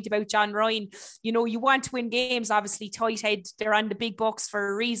kind of point about John Ryan. You want to win games, obviously tight head, they're on the big bucks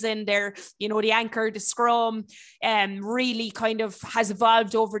for a reason. They're, the anchor, the scrum, really kind of has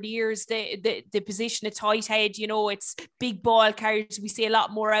evolved over the years. The position of tight head, it's big ball carriers. We see a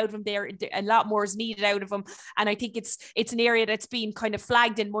lot more out of them there. A lot more is needed out of them. And I think it's an area that's been kind of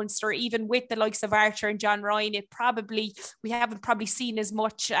flagged in Munster, even with the likes of Archer and John Ryan. We haven't probably seen as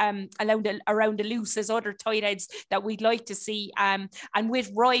much around the loose as other tight heads that we'd like to see. And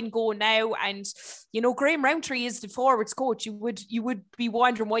with Ryan going now, and Graham Rowntree is the forwards coach, you would be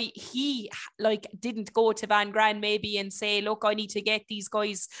wondering why he didn't go to Van Graan maybe and say, look, I need to get these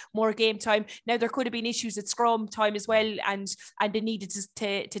guys more game time. Now there could have been issues at scrum time as well, and they needed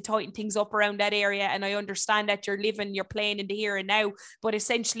to tighten things up around that area. And I understand that you're playing in the here and now, but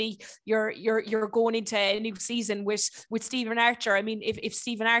essentially you're going into a new season with Stephen Archer. I mean, if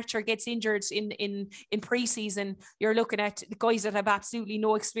Stephen Archer gets injured in pre-season, you're looking at the guys that have absolutely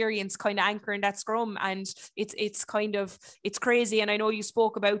no experience kind of anchoring that scrum, and it's crazy. And I know you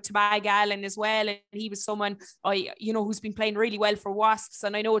spoke about Tabag Allen as well, and he was someone who's been playing really well for Wasps,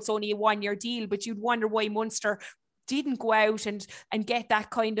 and I know it's only a 1-year deal, but you'd wonder why Munster didn't go out and get that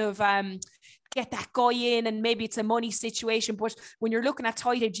kind of get that guy in, and maybe it's a money situation, but when you're looking at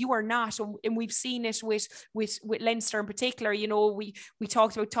tight heads, you are not, and we've seen it with Leinster in particular. You know, we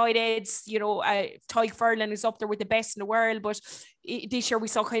talked about tight heads. You know, Tadhg Furlan is up there with the best in the world, but this year we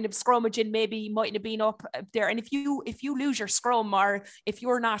saw kind of scrummaging, maybe mightn't have been up there. And if you lose your scrum, or if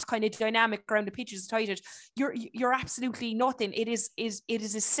you're not kind of dynamic around the pitches tight head, you're absolutely nothing. It is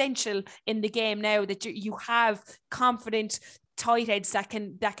essential in the game now that you have confident tight heads that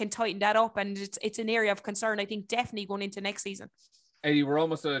can tighten that up, and it's an area of concern, I think, definitely going into next season. Eddie, we're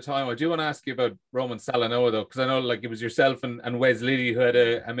almost out of time. I do want to ask you about Roman Salanoa, though, because I know like it was yourself and Wes Liddy who had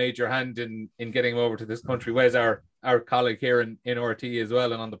a major hand in getting him over to this country. Wes, our colleague here in RT as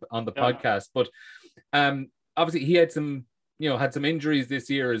well, and on the podcast. But obviously he had some injuries this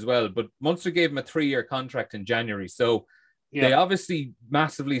year as well, but Munster gave him a 3-year contract in January. So they obviously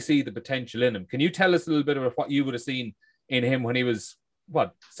massively see the potential in him. Can you tell us a little bit about what you would have seen in him when he was,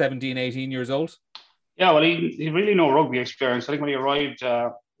 17, 18 years old? Yeah, well, he really no rugby experience. I think when he arrived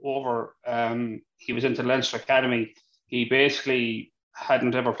over, he was into the Leinster Academy. He basically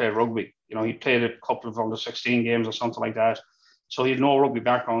hadn't ever played rugby. You know, he played a couple of under 16 games or something like that. So he had no rugby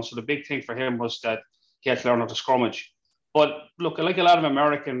background. So the big thing for him was that he had to learn how to scrummage. But look, like a lot of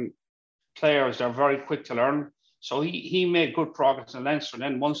American players, they're very quick to learn. So he made good progress in Leinster, and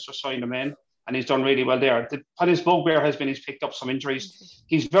then Munster signed him in, and he's done really well there. What his bugbear has been, he's picked up some injuries.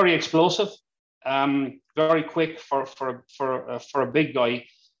 He's very explosive, very quick for a big guy.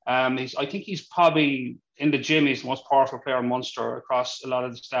 I think he's probably in the gym. He's the most powerful player in Munster across a lot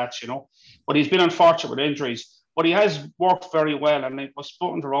of the stats, you know. But he's been unfortunate with injuries. But he has worked very well, and it was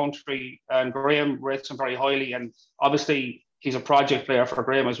spoken to Rowntree, and Graham rates him very highly. And obviously, he's a project player for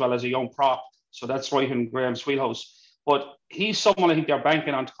Graham as well as a young prop. So that's right in Graham's wheelhouse. But he's someone I think they're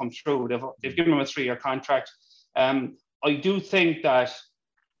banking on to come through. They've given him a 3-year contract. I do think that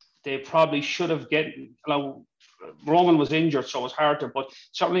they probably should have Roman was injured, so it was hard to, but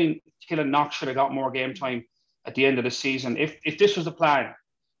certainly Killen Knox should have got more game time at the end of the season. If this was the plan,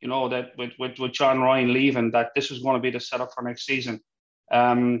 you know, that with John Ryan leaving, that this was going to be the setup for next season,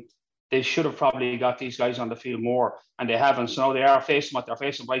 they should have probably got these guys on the field more, and they haven't. So now they are facing what they're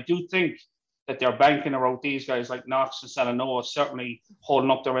facing. But I do think that they're banking around these guys like Knox and Salanoa, certainly holding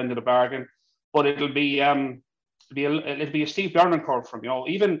up their end of the bargain. But it'll be a steep learning curve from, you know,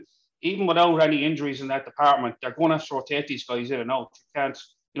 even without any injuries in that department, they're going to have to rotate these guys in and out.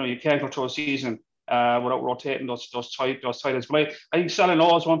 You can't go through a season without rotating those tight ends. But I think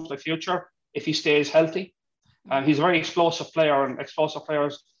Salanoa is one for the future if he stays healthy. He's a very explosive player, and explosive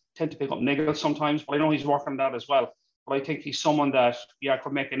players tend to pick up niggles sometimes, but I know he's working on that as well. But I think he's someone that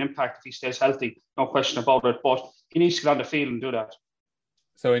could make an impact if he stays healthy, no question about it. But he needs to get on the field and do that.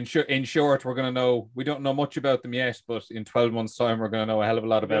 So in short, we're going to know, we don't know much about them yet, but in 12 months' time, we're going to know a hell of a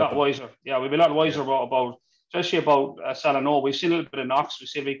lot about them. Wiser. Yeah, we'll be a lot wiser about especially about Salanoa. We've seen a little bit of Knox, we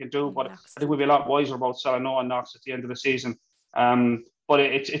see what he can do, but I think we'll be a lot wiser about Salanoa and Knox at the end of the season. But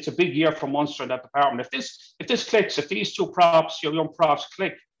it's a big year for Munster in that department. If this clicks, if these two props, your young props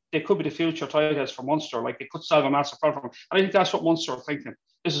click, they could be the future tight heads for Munster. Like, they could solve a massive problem. And I think that's what Munster are thinking.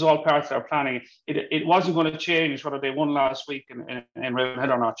 This is all part of their planning. It wasn't going to change whether they won last week in Ravenhead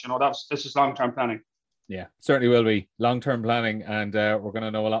or not. You know, this is long-term planning. Yeah, certainly will be long-term planning, and we're going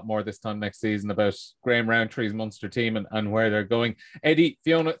to know a lot more this time next season about Graham Rowntree's Munster team and where they're going. Eddie,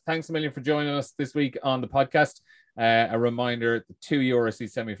 Fiona, thanks a million for joining us this week on the podcast. A reminder, the 2 Euro-C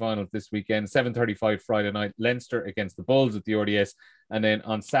semi-finals this weekend, 7:35 Friday night, Leinster against the Bulls at the RDS, and then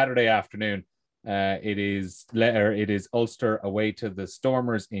on Saturday afternoon, it is Ulster away to the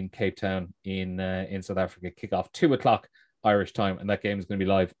Stormers in Cape Town in South Africa. Kick-off 2:00 Irish time, and that game is going to be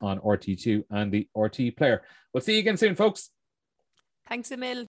live on RT2 and the RT Player. We'll see you again soon, folks. Thanks a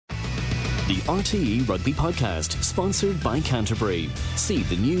mil. The RTE Rugby Podcast, sponsored by Canterbury. See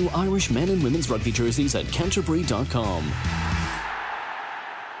the new Irish men and women's rugby jerseys at canterbury.com.